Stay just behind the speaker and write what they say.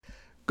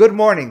Good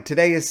morning.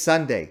 Today is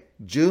Sunday,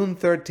 June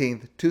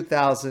 13th,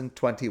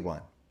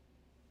 2021.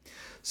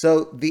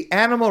 So the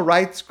animal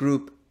rights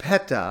group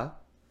PETA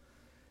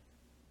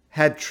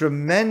had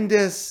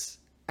tremendous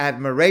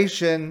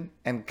admiration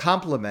and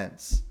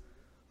compliments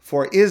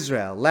for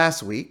Israel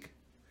last week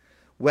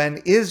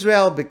when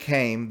Israel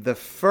became the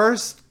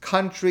first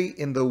country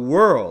in the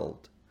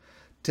world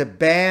to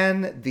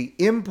ban the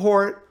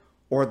import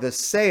or the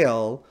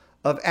sale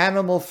of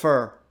animal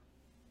fur.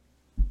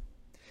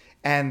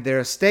 And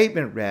their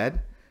statement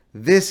read,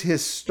 "This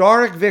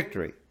historic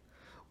victory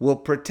will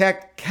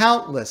protect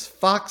countless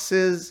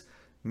foxes,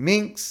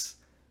 minks,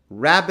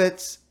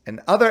 rabbits,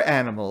 and other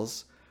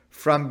animals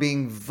from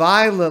being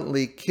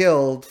violently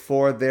killed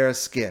for their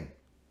skin."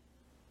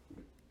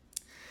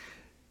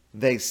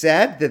 They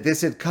said that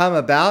this had come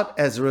about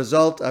as a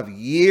result of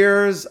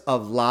years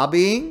of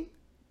lobbying,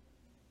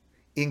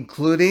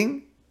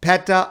 including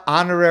PETA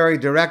Honorary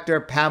Director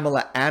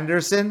Pamela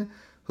Anderson,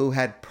 who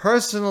had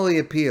personally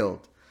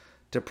appealed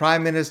to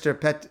Prime Minister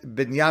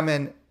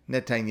Benjamin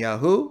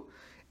Netanyahu,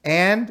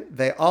 and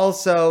they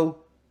also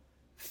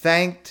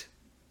thanked,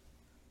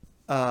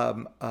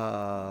 I'm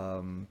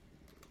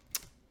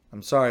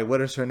sorry, what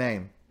is her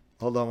name?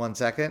 Hold on one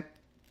second.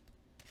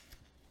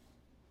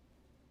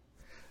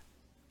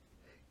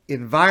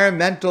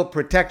 Environmental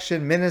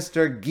Protection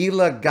Minister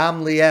Gila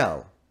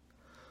Gamliel,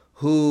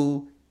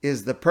 who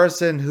is the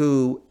person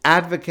who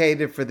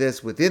advocated for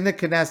this within the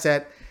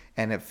Knesset,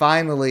 and it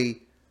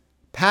finally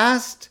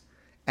passed.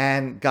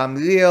 And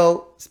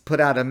Gamliel put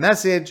out a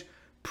message,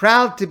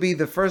 proud to be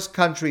the first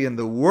country in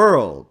the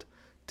world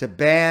to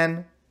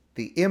ban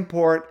the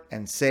import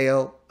and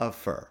sale of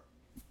fur.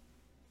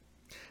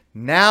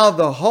 Now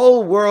the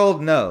whole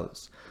world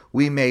knows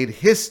we made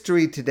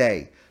history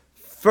today.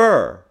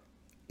 Fur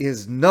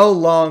is no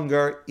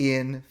longer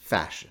in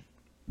fashion.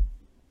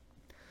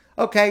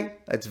 Okay,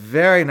 that's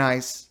very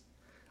nice.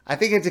 I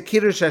think it's a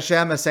Kiddush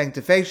Hashem, a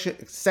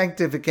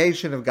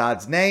sanctification of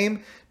God's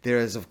name. There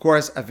is, of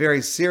course, a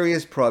very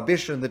serious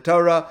prohibition in the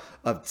Torah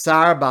of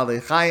Tsar Baalei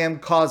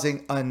Chayim,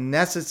 causing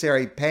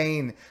unnecessary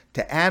pain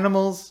to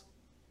animals.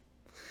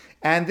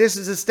 And this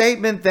is a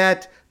statement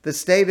that the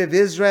state of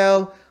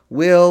Israel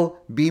will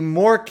be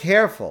more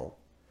careful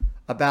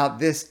about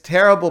this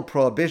terrible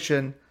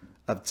prohibition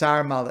of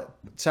Tsar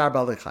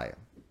Baalei Chayim.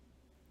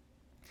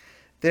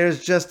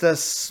 There's just a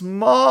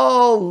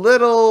small,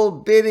 little,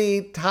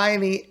 bitty,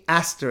 tiny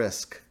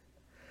asterisk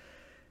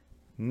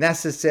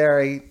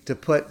necessary to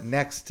put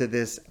next to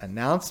this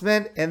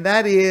announcement, and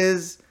that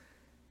is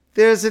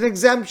there's an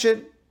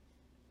exemption.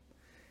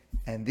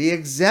 And the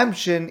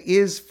exemption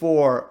is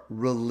for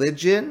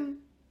religion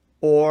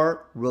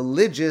or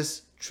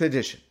religious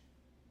tradition.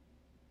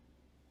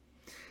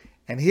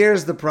 And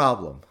here's the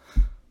problem.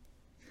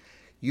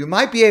 You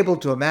might be able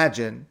to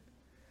imagine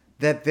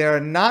that there are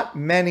not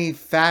many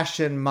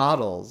fashion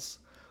models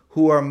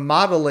who are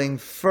modeling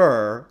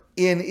fur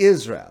in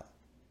Israel.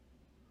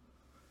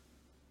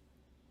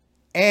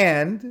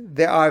 And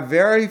there are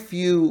very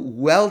few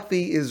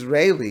wealthy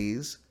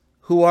Israelis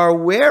who are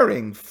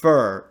wearing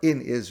fur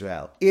in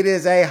Israel. It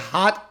is a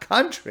hot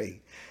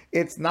country.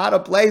 It's not a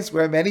place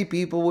where many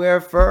people wear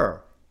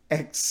fur,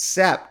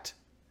 except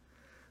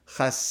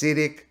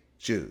Hasidic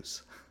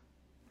Jews.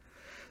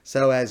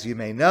 So as you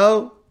may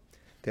know,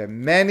 there are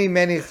many,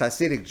 many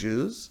Hasidic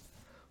Jews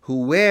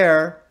who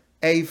wear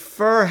a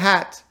fur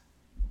hat.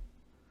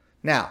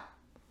 Now,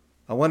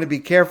 I want to be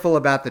careful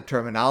about the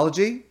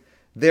terminology.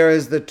 There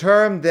is the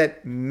term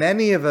that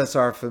many of us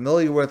are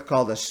familiar with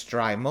called a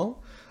shtreimel.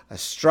 A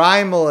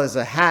shtreimel is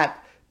a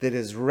hat that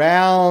is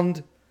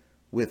round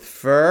with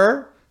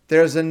fur.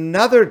 There's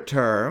another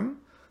term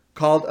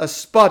called a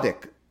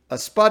spodek. A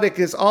spodek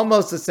is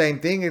almost the same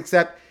thing,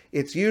 except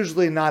it's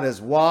usually not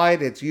as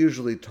wide, it's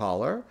usually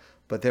taller,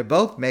 but they're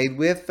both made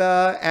with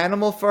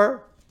animal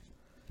fur.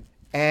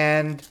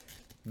 And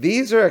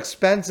these are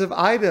expensive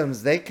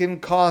items. They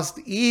can cost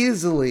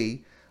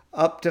easily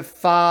up to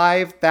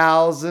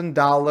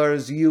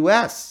 $5,000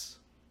 US.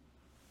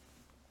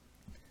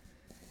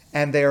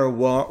 And they are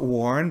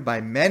worn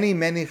by many,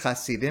 many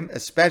Hasidim,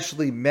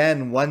 especially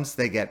men once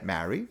they get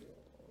married.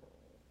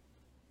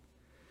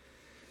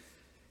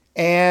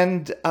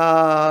 And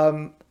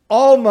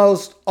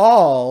almost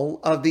all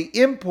of the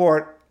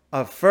import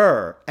of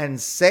fur and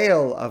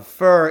sale of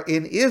fur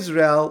in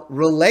Israel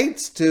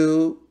relates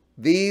to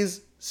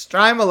these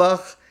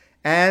streimelach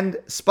and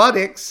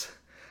spodeks,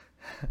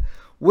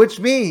 which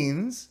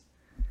means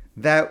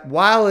that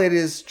while it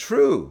is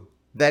true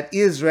that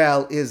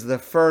Israel is the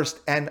first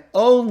and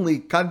only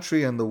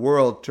country in the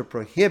world to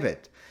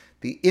prohibit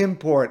the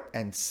import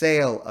and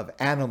sale of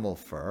animal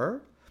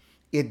fur,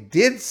 it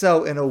did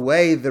so in a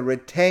way that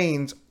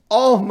retains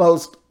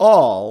almost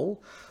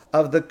all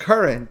of the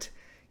current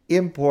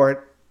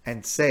import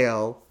and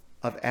sale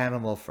of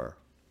animal fur.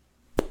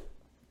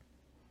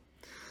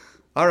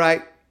 All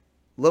right,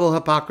 little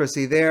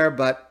hypocrisy there,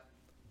 but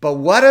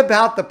what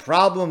about the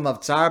problem of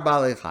Tsar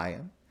Baalei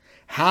Chayim?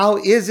 How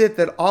is it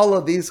that all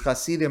of these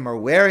Hasidim are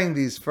wearing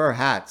these fur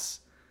hats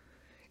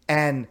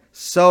And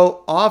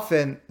so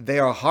often they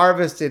are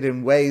harvested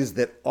in ways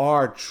that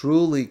are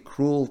truly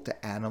cruel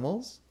to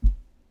animals.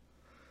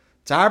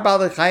 Tzar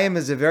Baalei Chayim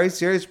is a very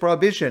serious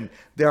prohibition.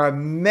 There are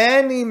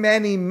many,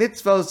 many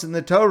mitzvos in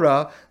the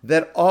Torah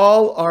that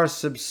all are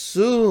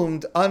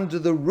subsumed under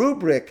the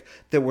rubric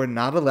that we're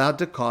not allowed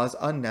to cause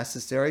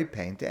unnecessary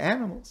pain to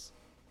animals.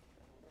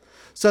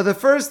 So the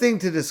first thing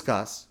to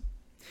discuss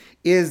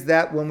is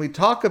that when we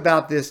talk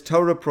about this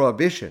Torah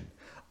prohibition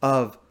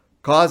of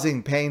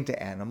causing pain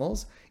to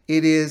animals,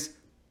 it is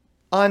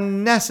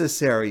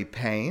unnecessary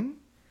pain,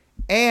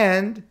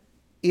 and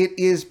it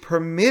is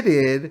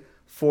permitted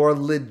for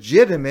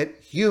legitimate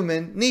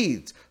human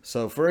needs.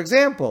 So, for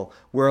example,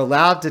 we're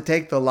allowed to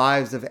take the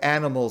lives of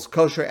animals,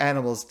 kosher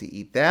animals, to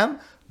eat them,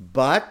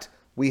 but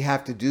we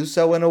have to do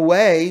so in a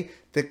way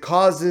that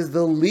causes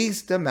the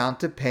least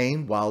amount of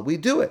pain while we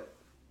do it.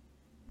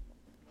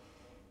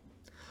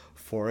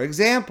 For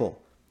example,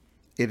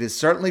 it is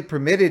certainly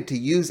permitted to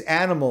use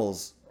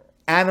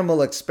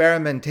animal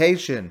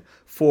experimentation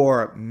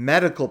for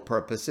medical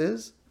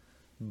purposes,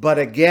 but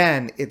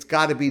again, it's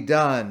got to be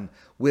done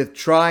with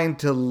trying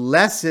to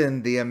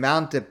lessen the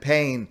amount of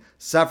pain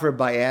suffered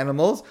by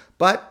animals.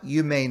 But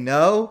you may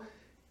know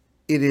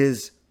it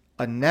is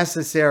a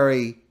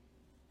necessary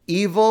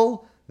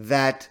evil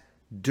that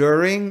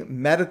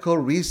during medical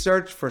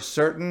research for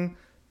certain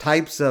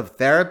types of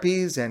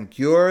therapies and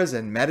cures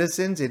and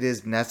medicines, it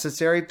is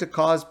necessary to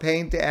cause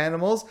pain to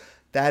animals.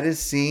 That is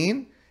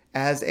seen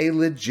as a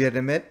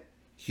legitimate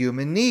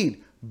human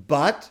need.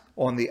 But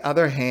on the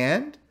other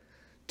hand,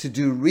 to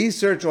do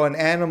research on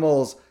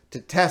animals to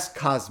test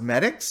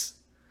cosmetics,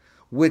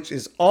 which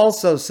is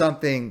also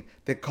something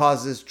that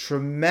causes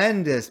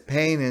tremendous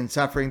pain and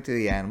suffering to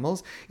the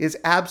animals, is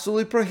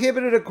absolutely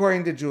prohibited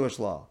according to Jewish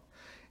law.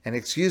 And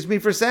excuse me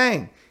for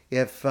saying,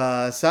 if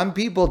some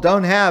people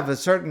don't have a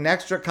certain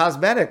extra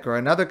cosmetic or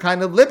another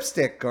kind of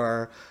lipstick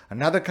or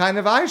another kind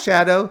of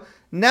eyeshadow,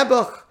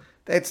 nebuch,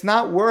 it's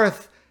not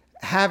worth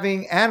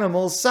having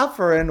animals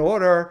suffer in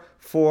order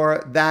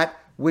for that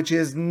which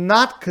is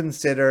not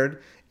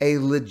considered a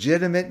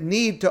legitimate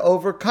need to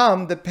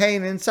overcome the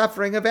pain and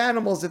suffering of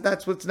animals, if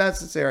that's what's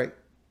necessary.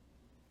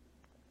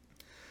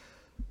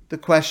 The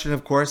question,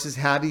 of course, is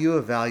how do you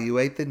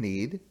evaluate the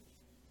need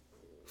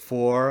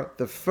for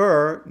the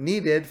fur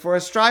needed for a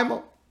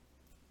shtreimel?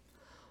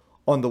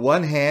 On the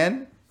one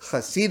hand,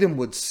 Hasidim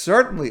would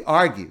certainly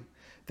argue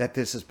that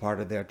this is part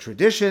of their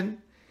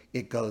tradition.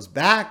 It goes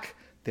back.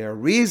 There are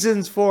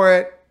reasons for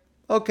it.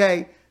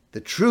 Okay,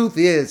 the truth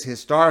is,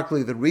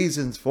 historically, the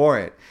reasons for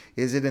it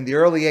is that in the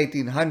early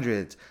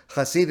 1800s,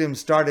 Hasidim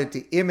started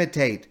to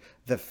imitate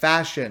the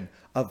fashion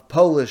of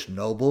Polish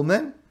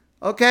noblemen.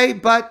 Okay,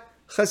 but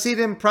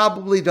Hasidim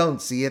probably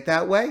don't see it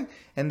that way,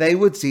 and they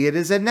would see it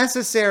as a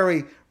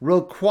necessary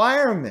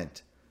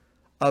requirement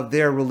of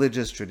their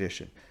religious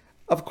tradition.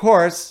 Of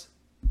course,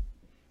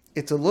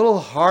 it's a little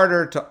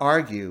harder to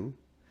argue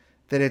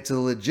that it's a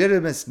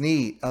legitimate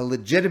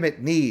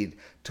need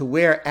to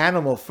wear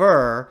animal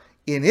fur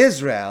in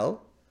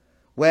Israel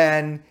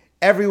when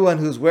everyone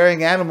who's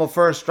wearing animal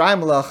fur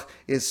streimelach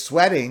is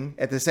sweating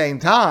at the same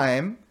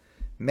time.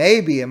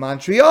 Maybe in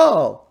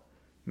Montreal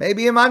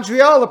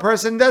a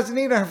person doesn't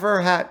need a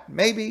fur hat,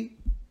 maybe.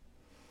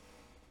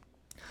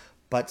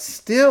 But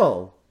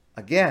still,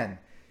 again,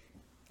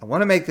 I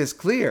want to make this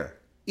clear.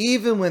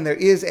 Even when there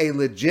is a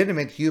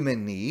legitimate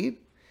human need,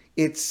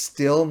 it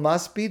still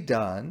must be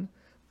done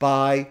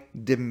by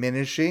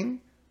diminishing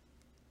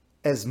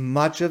as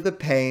much of the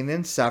pain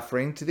and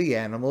suffering to the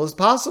animal as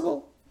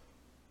possible.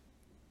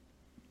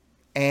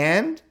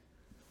 And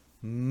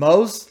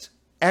most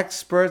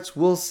experts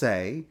will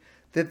say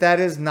that that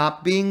is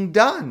not being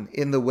done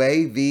in the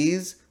way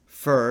these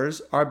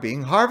furs are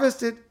being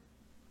harvested.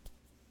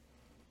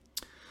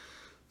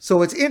 So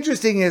what's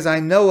interesting is I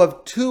know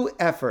of two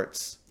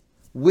efforts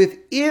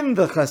within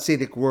the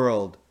Hasidic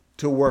world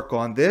to work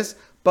on this,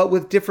 but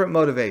with different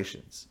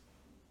motivations.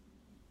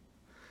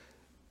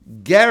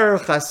 Gerer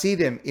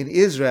Hasidim in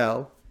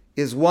Israel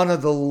is one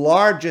of the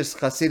largest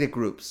Hasidic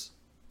groups.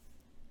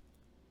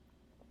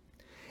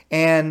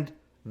 And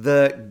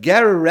the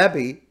Gerer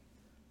Rebbe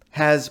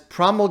has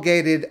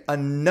promulgated a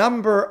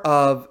number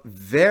of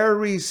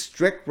very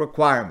strict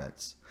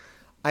requirements.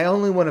 I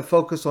only want to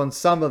focus on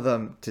some of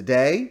them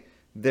today.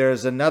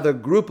 There's another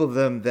group of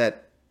them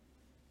that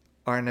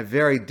are in a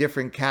very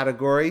different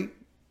category.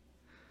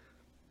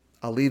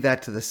 I'll leave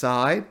that to the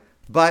side.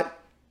 But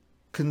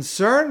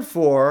concern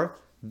for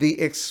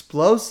the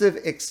explosive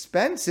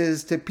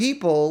expenses to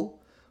people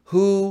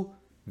who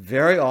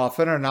very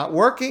often are not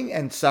working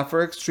and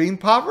suffer extreme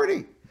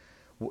poverty.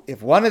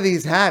 If one of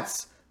these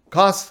hats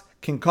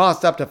can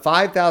cost up to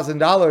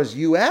 $5,000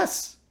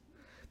 US,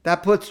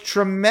 that puts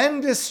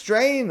tremendous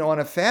strain on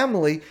a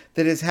family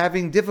that is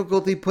having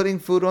difficulty putting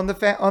food on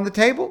the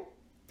table.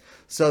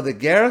 So the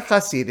Gerer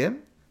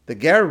Hasidim, the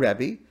Gerer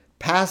Rebbe,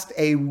 passed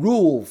a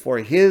rule for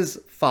his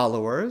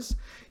followers.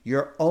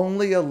 You're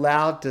only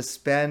allowed to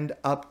spend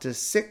up to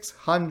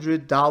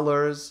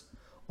 $600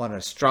 on a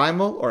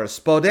shtreimel or a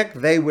spodek.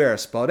 They wear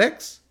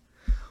spodeks,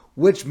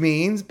 which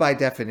means, by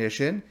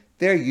definition,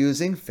 they're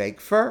using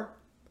fake fur.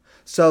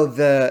 So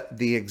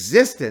the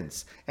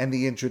existence and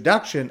the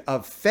introduction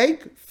of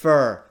fake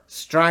fur,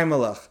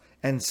 streimelach,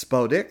 and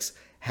spodix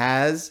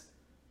has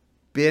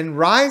been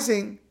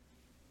rising,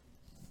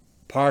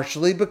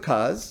 partially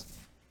because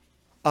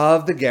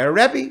of the Ger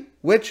Rebbe,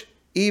 which,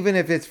 even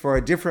if it's for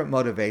a different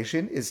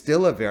motivation, is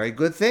still a very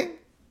good thing.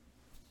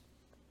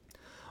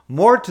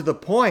 More to the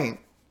point,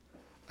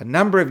 a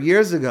number of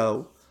years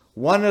ago,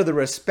 one of the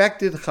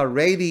respected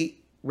Haredi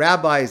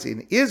rabbis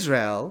in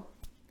Israel,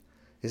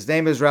 his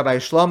name is Rabbi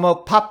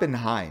Shlomo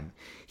Pappenheim.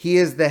 He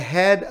is the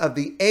head of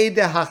the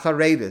Eida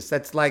HaCharedis.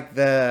 That's like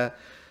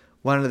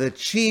one of the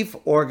chief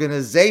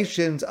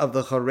organizations of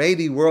the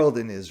Haredi world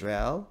in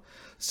Israel.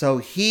 So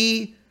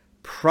he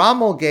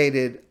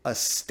promulgated a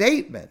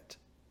statement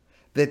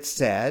that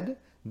said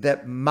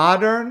that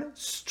modern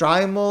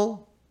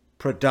Striemel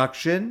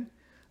production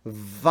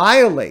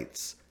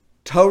violates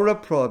Torah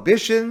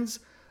prohibitions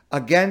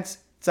against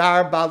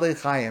Tsar Balei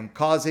Chayim,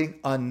 causing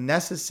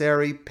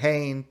unnecessary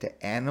pain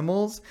to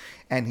animals.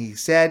 And he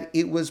said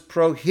it was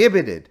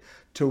prohibited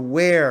to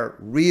wear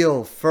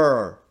real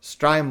fur,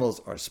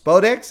 Striemels or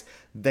Spodix.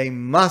 They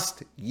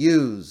must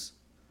use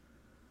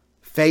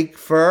fake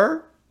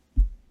fur.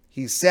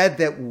 He said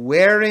that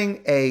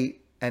wearing a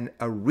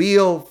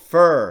real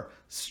fur,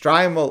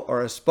 Striemel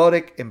or a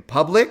Spodix in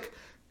public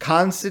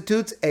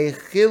constitutes a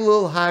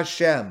Chilul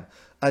Hashem,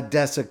 a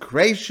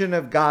desecration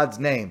of God's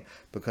name,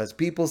 because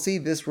people see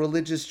this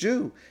religious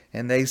Jew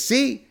and they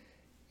see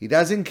he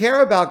doesn't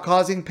care about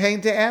causing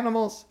pain to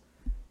animals.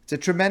 It's a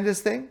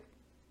tremendous thing.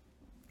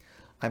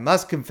 I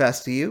must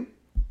confess to you,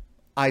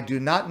 I do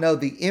not know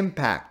the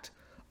impact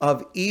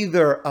of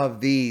either of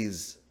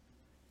these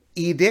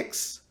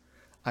edicts.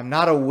 I'm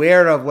not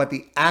aware of what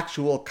the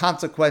actual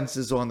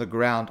consequences on the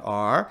ground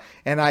are,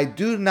 and I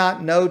do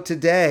not know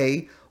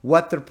today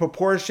what the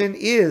proportion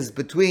is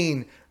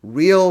between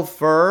real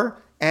fur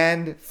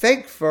and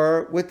fake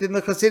fur within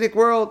the Hasidic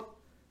world.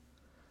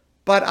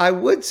 But I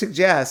would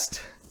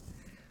suggest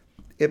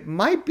it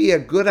might be a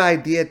good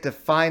idea to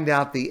find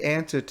out the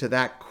answer to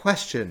that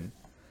question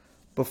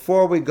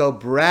before we go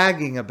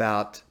bragging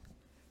about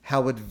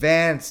how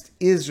advanced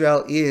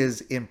Israel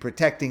is in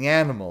protecting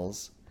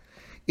animals,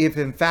 if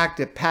in fact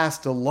it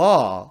passed a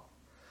law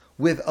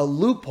with a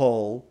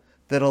loophole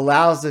that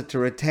allows it to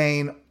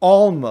retain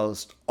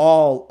almost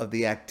all of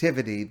the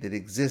activity that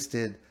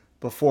existed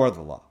before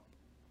the law.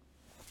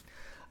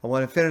 I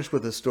want to finish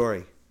with a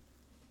story.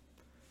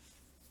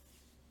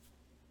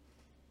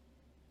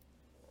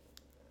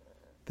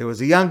 There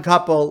was a young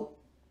couple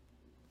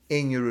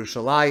in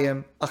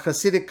Yerushalayim, a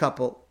Hasidic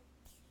couple.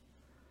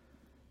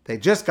 They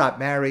just got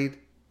married.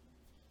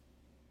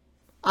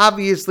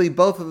 Obviously,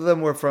 both of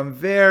them were from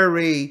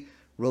very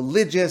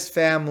religious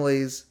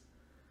families,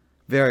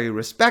 very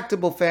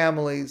respectable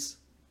families.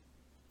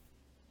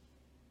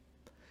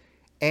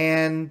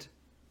 And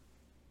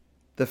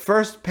the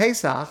first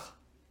Pesach,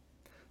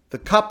 the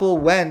couple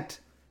went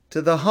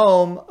to the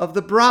home of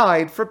the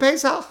bride for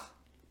Pesach.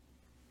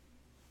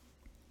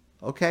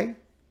 Okay.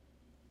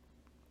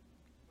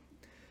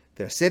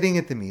 They're sitting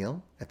at the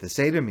meal, at the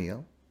Seder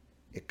meal.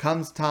 It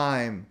comes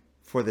time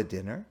for the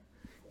dinner,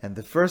 and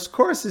the first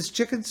course is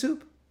chicken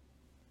soup.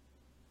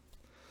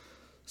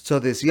 So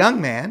this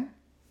young man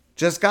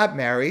just got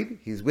married.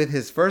 He's with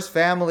his first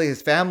family,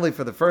 his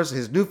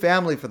new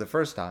family for the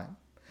first time.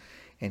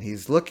 And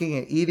he's looking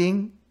at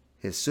eating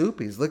his soup.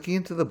 He's looking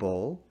into the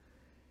bowl,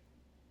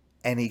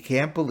 and he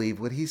can't believe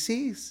what he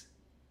sees.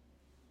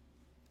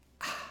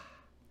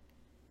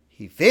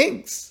 He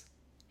thinks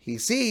he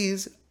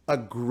sees a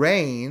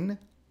grain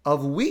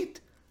of wheat.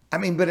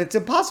 But it's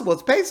impossible.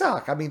 It's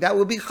Pesach. That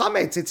would be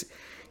chametz.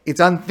 It's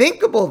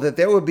unthinkable that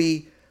there would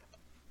be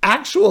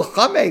actual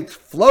chametz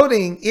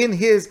floating in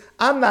his.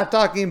 I'm not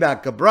talking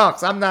about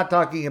gebrachs. I'm not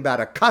talking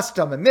about a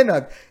custom, a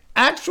minhag.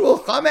 Actual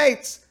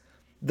chametz,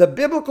 the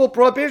biblical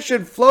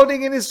prohibition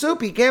floating in his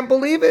soup. He can't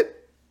believe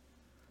it.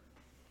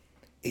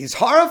 He's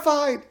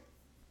horrified.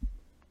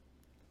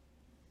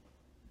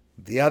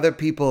 The other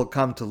people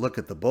come to look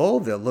at the bowl.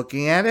 They're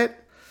looking at it.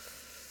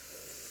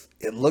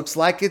 It looks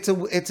like it's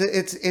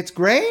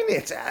grain.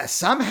 It's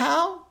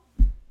somehow.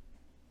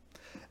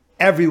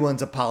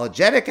 Everyone's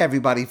apologetic.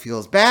 Everybody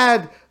feels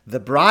bad. The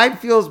bride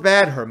feels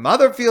bad. Her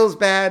mother feels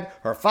bad.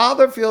 Her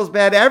father feels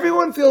bad.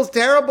 Everyone feels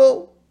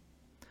terrible.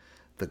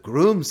 The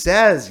groom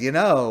says,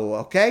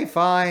 okay,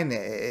 fine,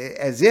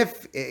 as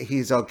if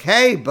he's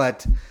okay,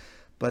 but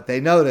they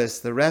notice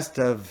the rest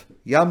of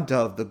Yom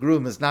Tov, the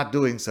groom is not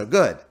doing so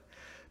good.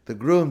 The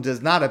groom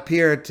does not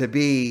appear to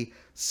be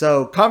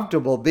so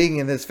comfortable being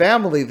in this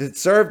family that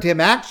served him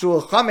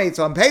actual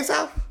chametz on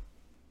Pesach.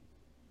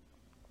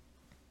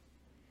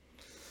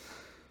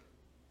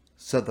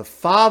 So the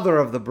father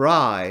of the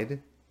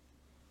bride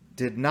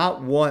did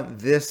not want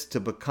this to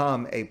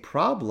become a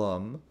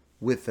problem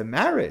with the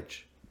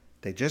marriage.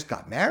 They just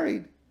got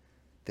married.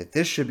 That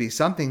this should be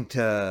something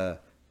to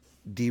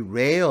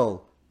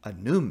derail a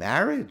new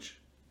marriage.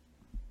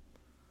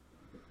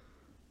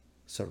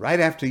 So right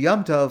after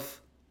Yom Tov,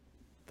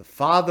 The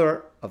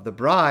father of the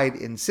bride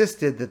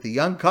insisted that the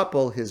young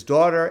couple, his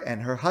daughter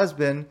and her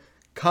husband,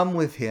 come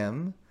with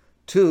him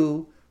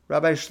to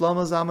Rabbi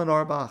Shlomo Zalman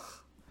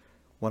Auerbach,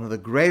 one of the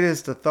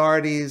greatest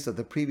authorities of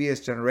the previous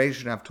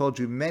generation. I've told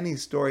you many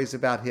stories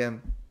about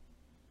him.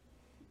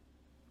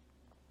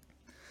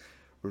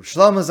 Rabbi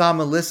Shlomo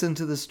Zalman listened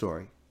to the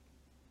story.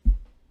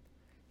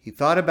 He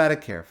thought about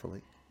it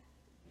carefully.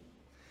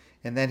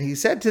 And then he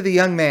said to the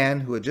young man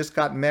who had just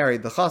gotten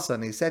married, the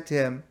chassan, he said to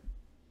him,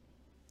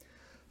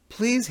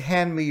 "Please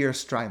hand me your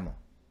shtreimel."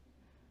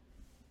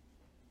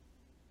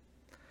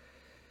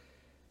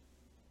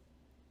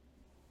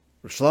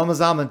 Shlomo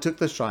Zalman took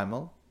the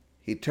shtreimel,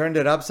 he turned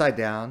it upside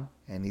down,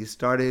 and he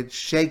started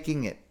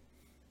shaking it.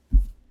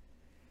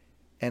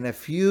 And a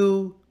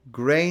few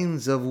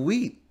grains of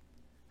wheat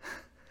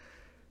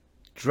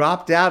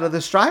dropped out of the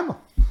shtreimel.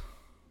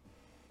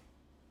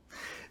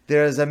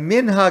 There is a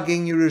minhag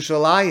in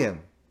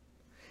Yerushalayim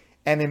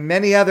and in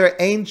many other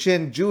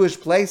ancient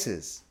Jewish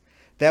places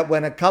that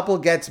when a couple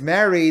gets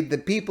married, the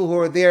people who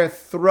are there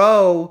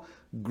throw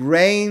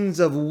grains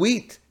of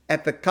wheat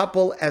at the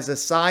couple as a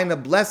sign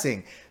of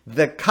blessing.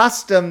 The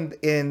custom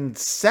in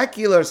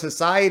secular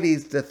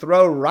societies to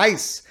throw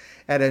rice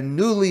at a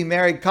newly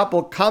married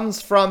couple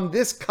comes from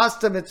this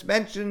custom. It's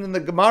mentioned in the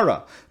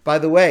Gemara. By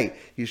the way,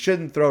 you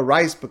shouldn't throw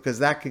rice because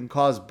that can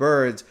cause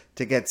birds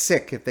to get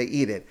sick if they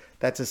eat it.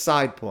 That's a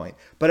side point.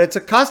 But it's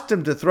a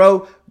custom to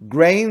throw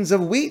grains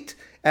of wheat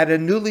at a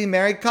newly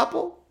married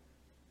couple.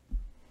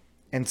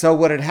 And so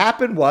what had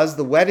happened was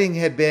the wedding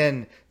had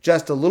been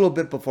just a little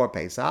bit before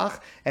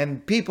Pesach,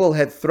 and people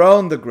had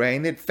thrown the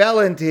grain. It fell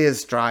into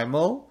his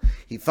shtreimel.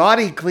 He thought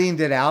he cleaned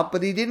it out,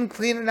 but he didn't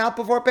clean it out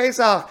before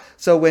Pesach.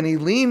 So when he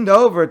leaned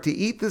over to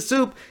eat the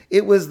soup,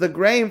 it was the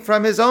grain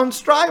from his own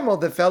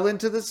shtreimel that fell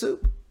into the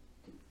soup.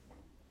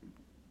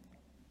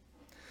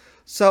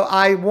 So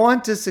I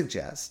want to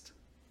suggest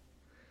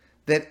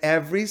that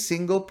every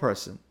single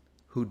person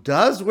who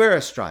does wear a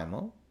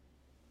shtreimel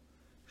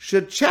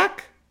should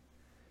check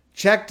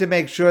to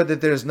make sure that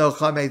there's no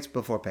chametz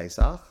before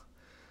Pesach,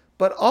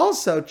 but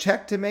also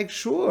check to make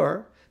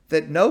sure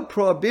that no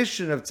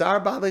prohibition of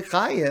tzar b'alei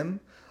chayim,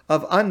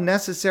 of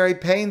unnecessary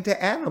pain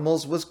to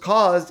animals, was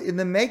caused in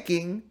the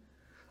making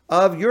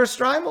of your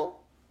shtreimel.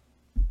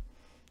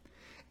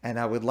 And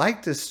I would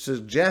like to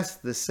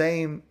suggest the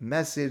same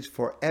message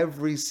for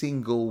every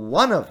single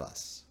one of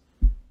us.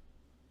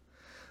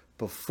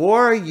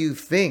 Before you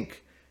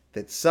think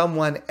that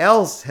someone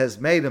else has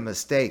made a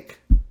mistake,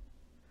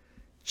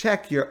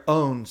 check your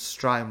own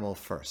shtreimel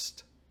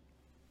first.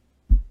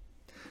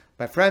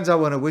 My friends, I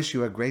want to wish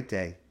you a great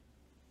day.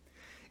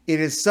 It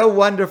is so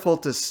wonderful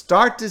to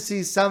start to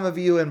see some of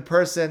you in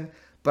person,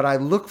 but I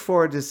look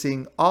forward to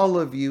seeing all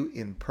of you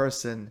in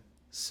person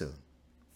soon.